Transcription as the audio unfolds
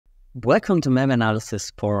Welcome to Malware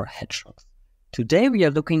analysis for hedgehogs. Today we are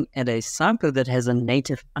looking at a sample that has a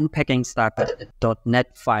native unpacking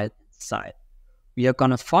 .NET file inside. We are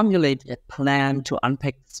going to formulate a plan to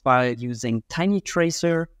unpack this file using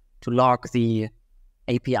tinytracer to log the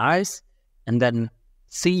APIs and then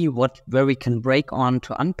see where we can break on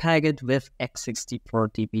to unpack it with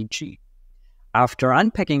x64dbg. After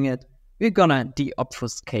unpacking it, we're going to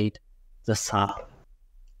deobfuscate the sample.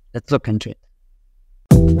 Let's look into it.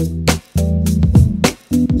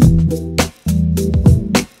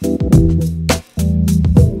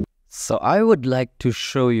 So I would like to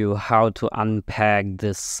show you how to unpack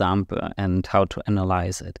this sample and how to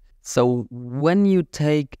analyze it. So when you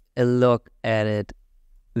take a look at it,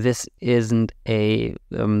 this isn't a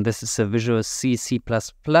this is a Visual C, C++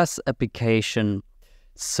 application,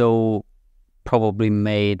 so probably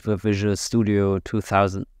made with Visual Studio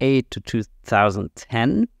 2008 to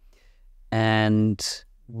 2010. And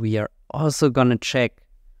we are also gonna check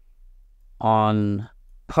on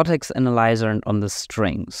PortexAnalyzer and on the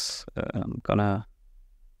strings. I'm gonna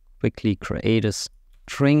quickly create a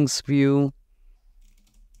strings view.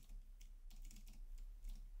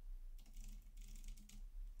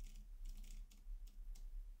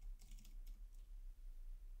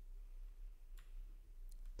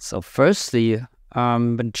 So firstly,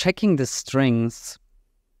 when checking the strings,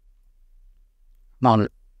 now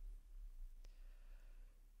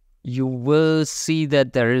you will see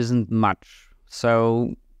that there isn't much.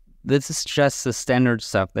 So this is just the standard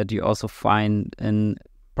stuff that you also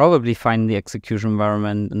probably find in the execution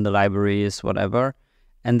environment, in the libraries, whatever.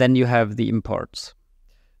 And then you have the imports.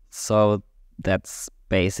 So that's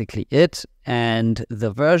basically it. And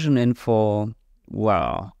the version info,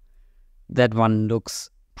 well, that one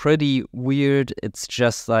looks pretty weird. It's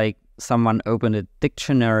just like someone opened a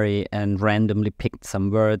dictionary and randomly picked some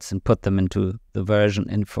words and put them into the version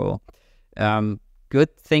info.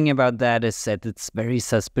 Good thing about that is that it's very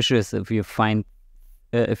suspicious if you find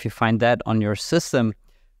that on your system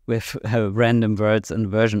with random words and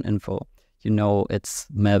version info. You know it's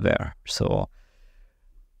malware. So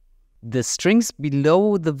the strings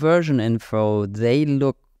below the version info, they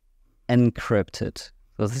look encrypted.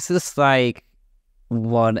 So this is like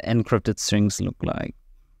what encrypted strings look like.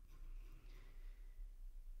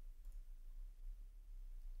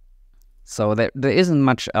 So there isn't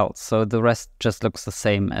much else. So the rest just looks the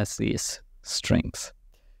same as these strings.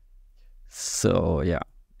 So yeah,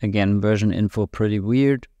 again, version info pretty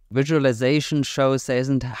weird. Visualization shows there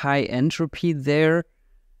isn't high entropy there,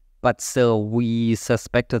 but still we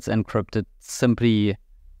suspect it's encrypted simply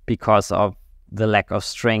because of the lack of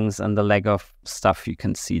strings and the lack of stuff you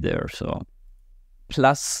can see there. So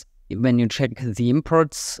plus, when you check the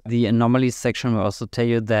imports, the anomalies section will also tell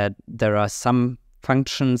you that there are some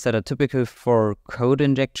functions that are typical for code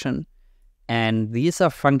injection, and these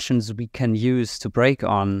are functions we can use to break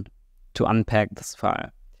on to unpack this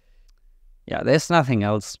file. Yeah, there's nothing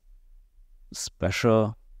else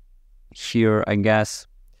special here, I guess.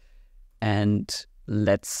 And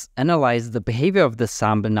let's analyze the behavior of the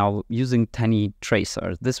sample now using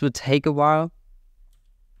tinytracer. This will take a while.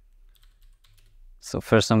 So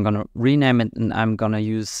first I'm going to rename it, and I'm going to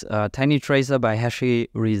use tinytracer by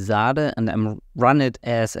hasherezade, and I'm run it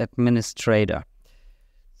as administrator.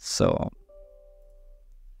 So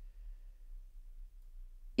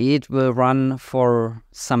it will run for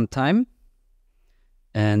some time,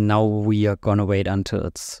 and now we are going to wait until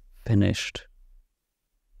it's finished.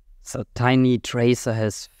 So tinytracer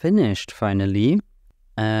has finished finally,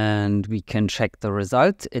 and we can check the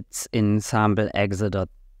result. It's in sample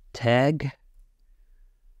exe.tag.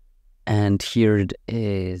 And here it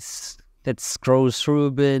is. Let's scroll through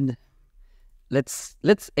a bit. Let's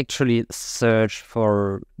actually search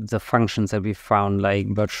for the functions that we found, like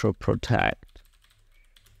virtual protect.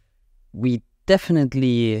 We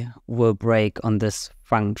definitely will break on this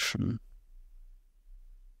function.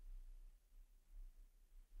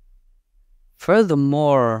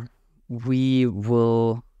 Furthermore, we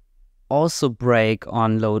will also break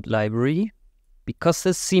on load library, because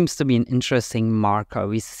this seems to be an interesting marker.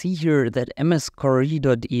 We see here that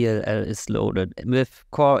mscore.ell is loaded with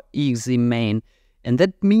core exe main, and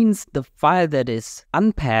that means the file that is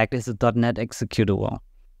unpacked is a .NET executable.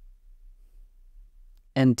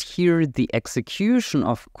 And here the execution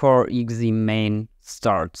of core exe main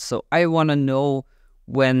starts. So I want to know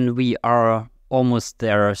when we are almost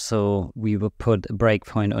there, so we will put a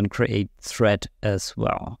breakpoint on create thread as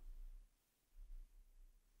well.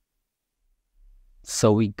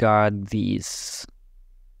 So we got these,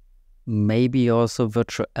 maybe also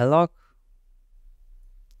virtual alloc.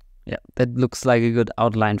 Yeah, that looks like a good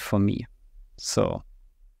outline for me. So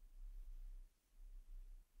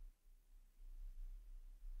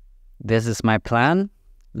This is my plan.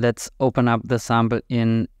 Let's open up the sample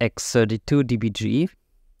in X32DBG.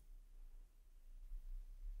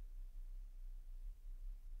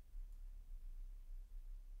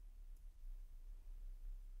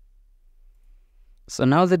 So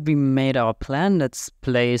now that we made our plan, let's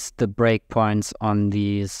place the breakpoints on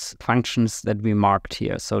these functions that we marked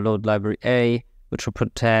here. So load library A, which will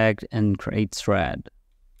protect and create thread.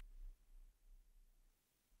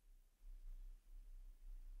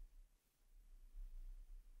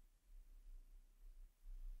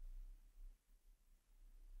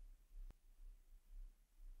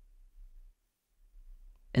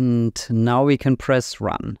 And now we can press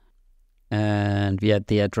run. And we add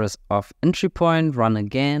the address of entry point, run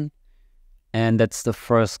again. And that's the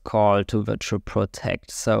first call to virtual protect.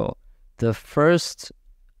 So the first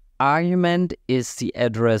argument is the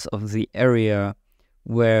address of the area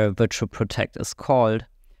where virtual protect is called.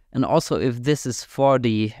 And also if this is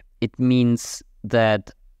 40, it means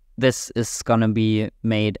that this is gonna be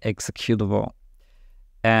made executable.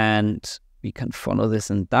 And we can follow this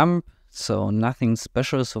in dump. So nothing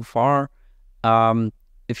special so far.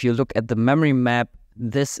 If you look at the memory map,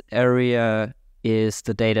 this area is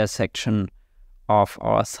the data section of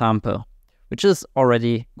our sample, which is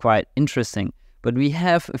already quite interesting. But we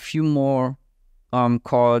have a few more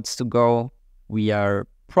calls to go. We are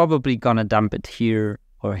probably gonna dump it here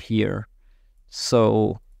or here.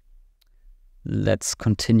 So let's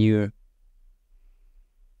continue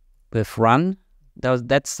with run.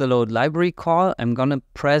 That's the load library call. I'm gonna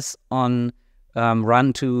press on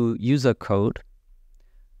run to user code,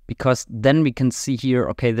 because then we can see here,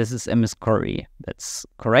 okay, this is MS query. That's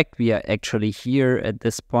correct. We are actually here at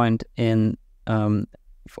this point in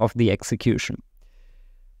of the execution.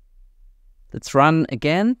 Let's run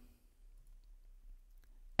again.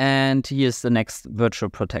 And here's the next virtual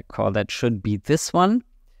protect call. That should be this one.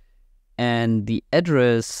 And the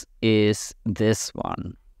address is this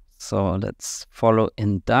one. So let's follow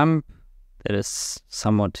in dump. That is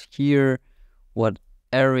somewhat here. What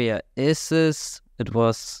area is this? It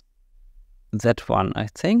was that one, I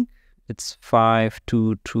think. It's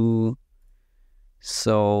 522.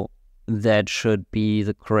 So that should be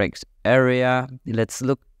the correct area. Let's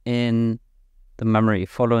look in the memory.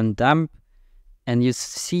 Follow in dump. And you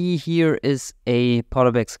see here is a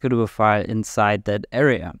portable executable file inside that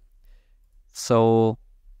area. So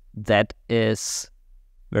that is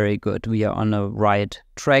very good. We are on the right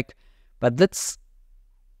track. But let's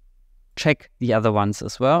check the other ones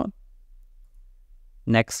as well.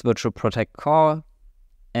 Next virtual protect call,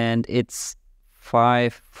 and it's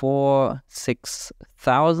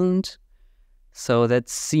 546,000. So that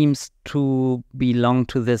seems to belong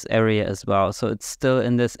to this area as well. So it's still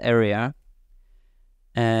in this area.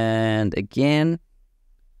 And again,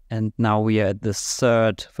 and now we are at the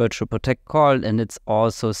third virtual protect call, and it's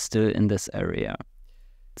also still in this area.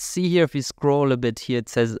 See here, if we scroll a bit here, it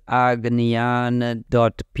says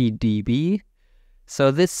agniane.pdb. So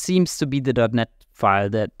this seems to be the .NET file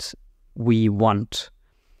that we want.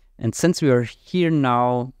 And since we are here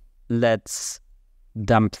now, let's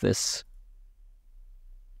dump this.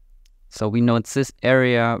 So we know it's this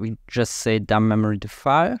area. We just say dump memory to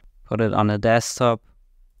file, put it on a desktop,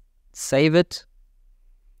 save it.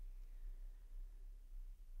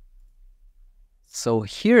 So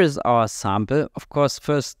here is our sample. Of course,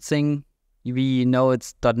 first thing, we know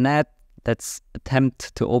it's .NET. Let's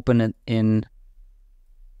attempt to open it in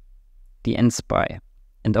the NSPY.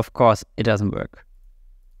 And of course, it doesn't work.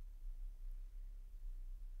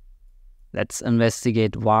 Let's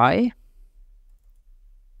investigate why.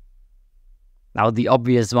 Now, the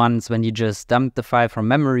obvious ones when you just dump the file from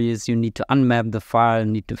memory is you need to unmap the file,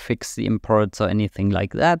 need to fix the imports or anything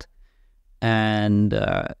like that. And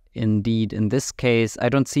indeed, in this case, I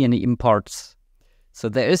don't see any imports. So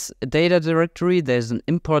there is a data directory, there's an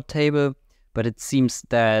import table, but it seems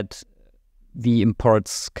that the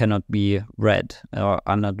imports cannot be read or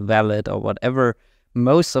are not valid or whatever.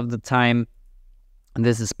 Most of the time, and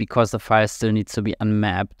this is because the file still needs to be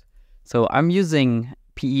unmapped. So I'm using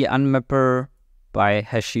PE Unmapper by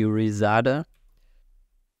hasherezade.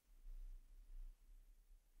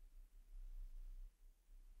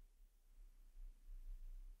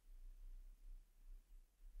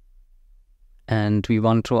 And we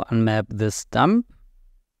want to unmap this dump.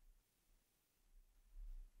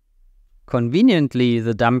 Conveniently,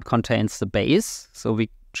 the dump contains the base, so we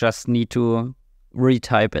just need to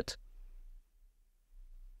retype it.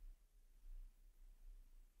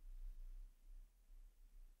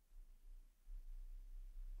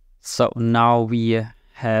 So now we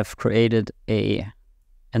have created an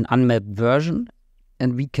unmapped version,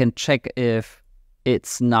 and we can check if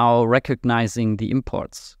it's now recognizing the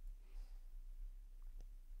imports.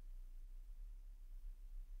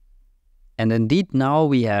 And indeed, now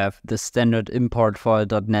we have the standard import for a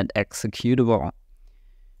 .NET executable.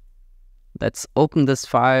 Let's open this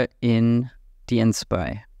file in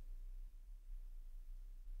dnspy.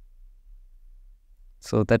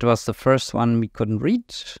 So that was the first one we couldn't read.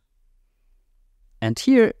 And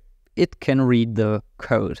here it can read the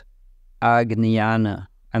code. Agniane.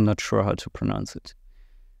 I'm not sure how to pronounce it.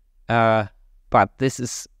 But this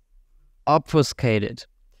is obfuscated.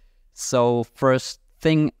 So first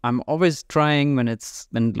thing I'm always trying when it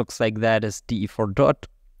looks like that is de4 dot.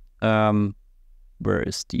 Where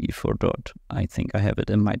is de4 dot? I think I have it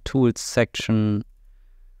in my tools section.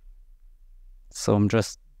 So I'm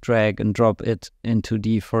just drag and drop it into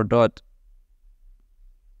de4 dot.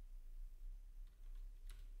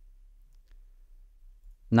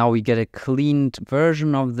 Now we get a cleaned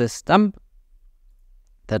version of this dump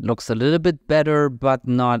that looks a little bit better, but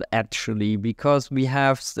not actually, because we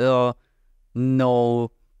have still no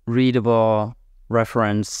readable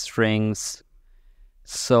reference strings.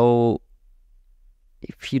 So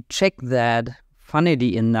if you check that,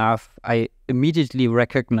 funnily enough, I immediately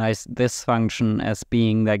recognize this function as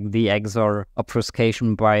being like the XOR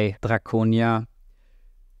obfuscation by Draconia.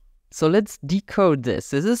 So let's decode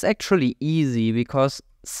this. This is actually easy because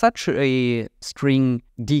such a string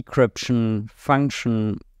decryption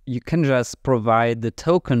function, you can just provide the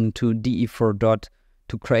token to de4 dot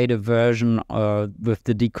to create a version with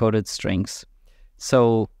the decoded strings.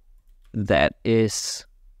 So that is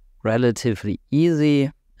relatively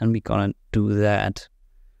easy, and we're gonna do that.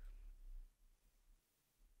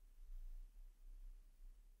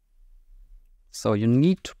 So you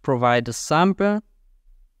need to provide a sample.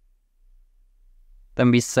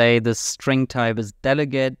 Then we say the string type is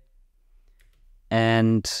delegate,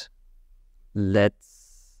 and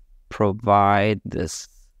let's provide this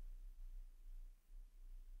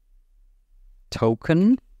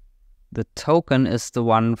token. The token is the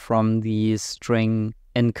one from the string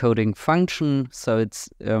encoding function, so it's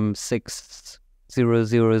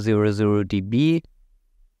 60000db.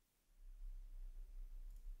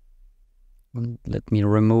 Let me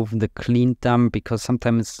remove the clean dump because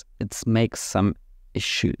sometimes it makes some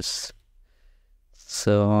issues.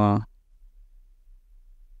 So,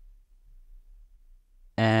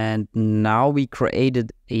 and now we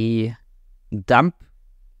created a dump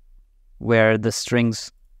where the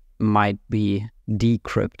strings might be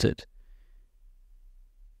decrypted.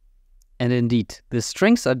 And indeed, the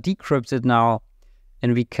strings are decrypted now,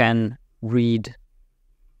 and we can read.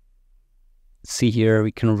 See here,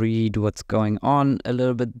 we can read what's going on a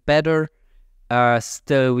little bit better.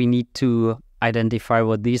 Still, we need to identify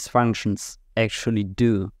what these functions actually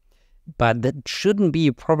do. But that shouldn't be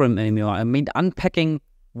a problem anymore. I mean, unpacking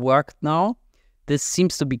worked now. This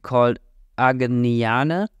seems to be called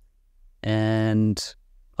Agniane. And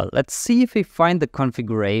well, let's see if we find the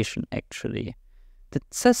configuration actually. It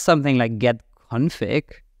says something like get config.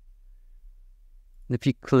 If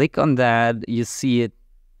you click on that, you see it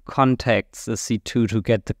contacts the C2 to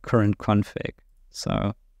get the current config.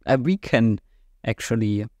 So we can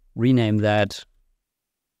actually rename that.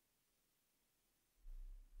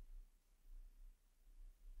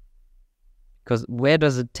 Because where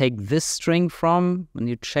does it take this string from? When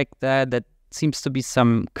you check that, that seems to be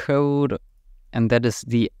some code, and that is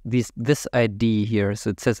this ID here. So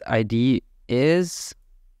it says ID is,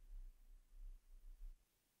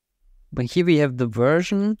 but here we have the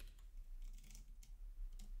version.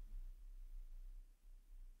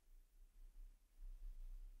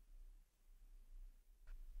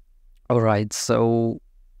 All right, so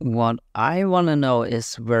what I want to know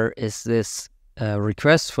is where is this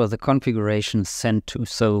request for the configuration sent to,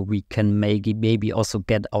 so we can maybe also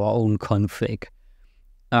get our own config.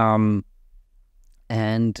 And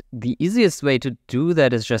the easiest way to do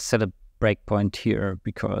that is just set a breakpoint here,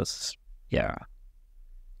 because yeah,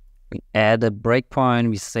 we add a breakpoint,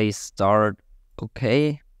 we say start,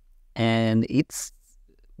 okay, and it's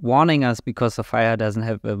warning us because the file doesn't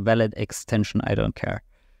have a valid extension. I don't care.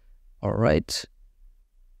 All right,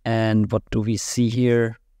 and what do we see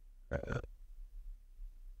here?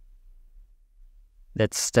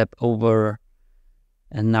 Let's step over,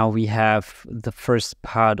 and now we have the first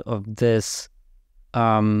part of this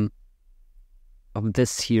here.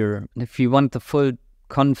 And if you want the full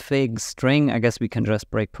config string, I guess we can just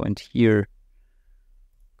breakpoint here,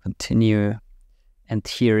 continue, and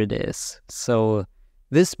here it is. So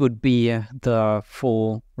this would be the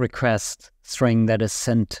full request string that is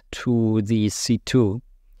sent to the C2.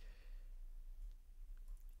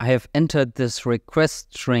 I have entered this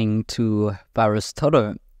request string to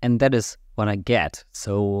Aristotle, and that is what I get.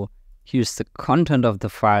 So here's the content of the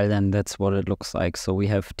file, and that's what it looks like. So we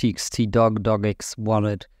have txt dog, dogx,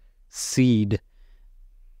 wallet, seed,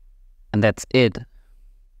 and that's it.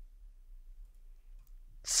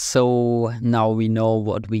 So now we know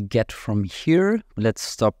what we get from here. Let's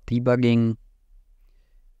stop debugging.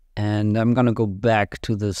 And I'm going to go back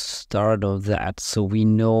to the start of that. So we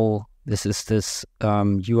know this is this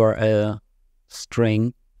URL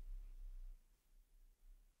string.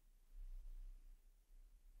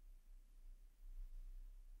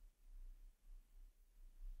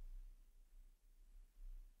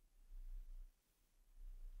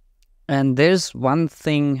 And there's one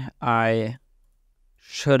thing I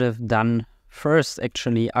should have done first,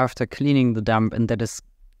 actually, after cleaning the dump, and that is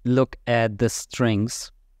look at the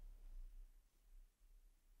strings.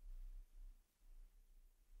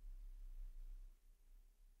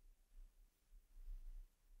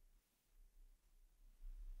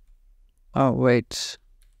 Oh, wait.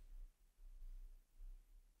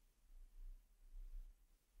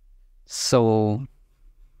 So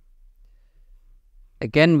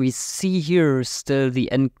again, we see here still the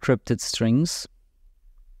encrypted strings.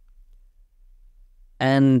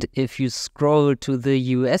 And if you scroll to the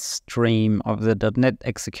US stream of the .NET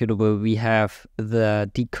executable, we have the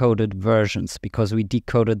decoded versions because we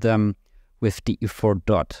decoded them with DE4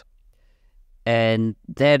 dot. And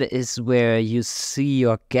that is where you see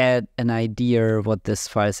or get an idea what this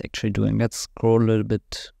file is actually doing. Let's scroll a little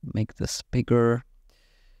bit, make this bigger.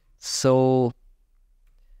 So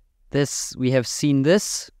this, we have seen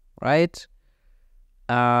this, right?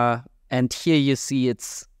 And here you see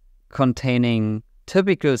it's containing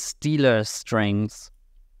typical stealer strings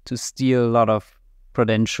to steal a lot of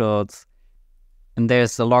credentials. And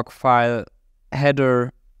there's the log file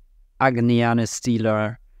header, Agniane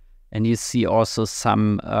stealer, and you see also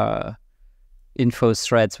some info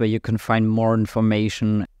threads where you can find more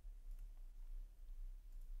information,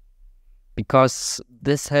 because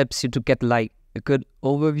this helps you to get like a good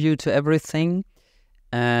overview to everything.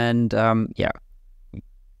 And yeah,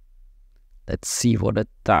 let's see what it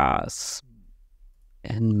does.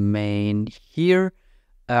 And main here,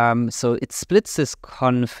 so it splits this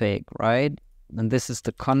config, right? And this is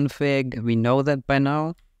the config. We know that by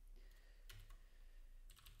now.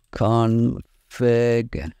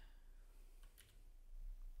 Config.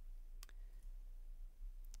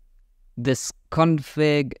 This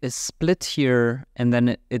config is split here, and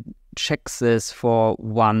then it checks this for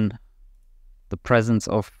 1, the presence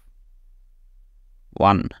of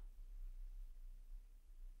 1.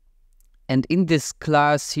 And in this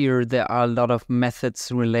class here, there are a lot of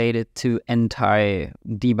methods related to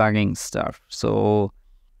anti-debugging stuff. So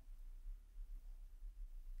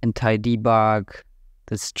anti-debug,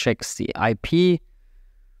 this checks the IP,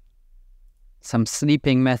 some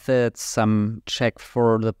sleeping methods, some check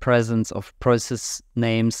for the presence of process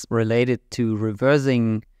names related to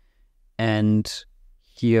reversing. And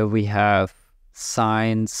here we have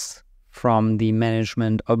signs from the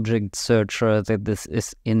management object searcher that this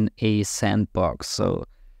is in a sandbox. So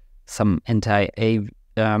some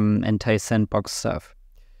anti-sandbox stuff.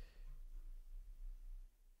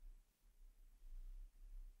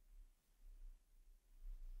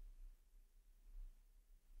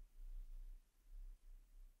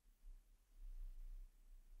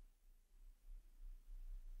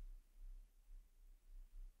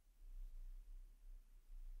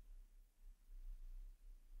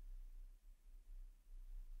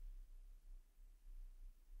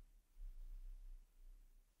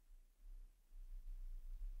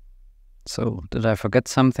 So did I forget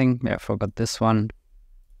something? Yeah, I forgot this one.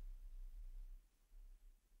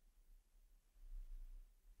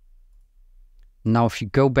 Now if you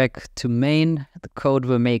go back to main, the code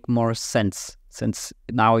will make more sense, since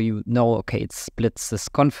now you know, okay, it splits this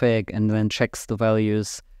config and then checks the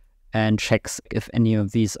values and checks if any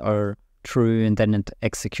of these are true, and then it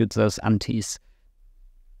executes those antis.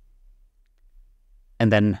 And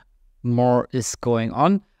then more is going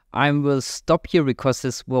on. I will stop here because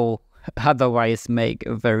this will otherwise make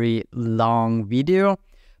a very long video,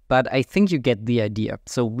 but I think you get the idea.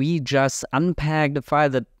 So we just unpacked a file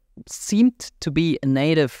that seemed to be a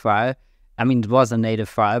native file. I mean, it was a native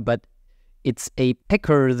file, but it's a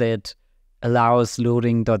packer that allows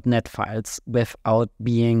loading .NET files without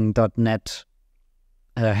being .NET,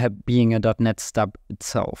 being a .NET stub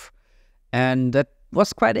itself. And that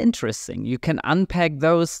was quite interesting. You can unpack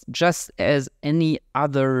those just as any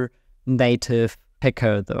other native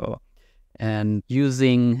packer though. And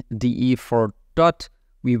using DE4 dot,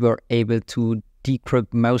 we were able to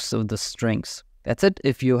decrypt most of the strings. That's it.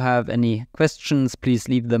 If you have any questions, please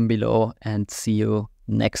leave them below, and see you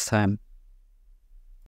next time.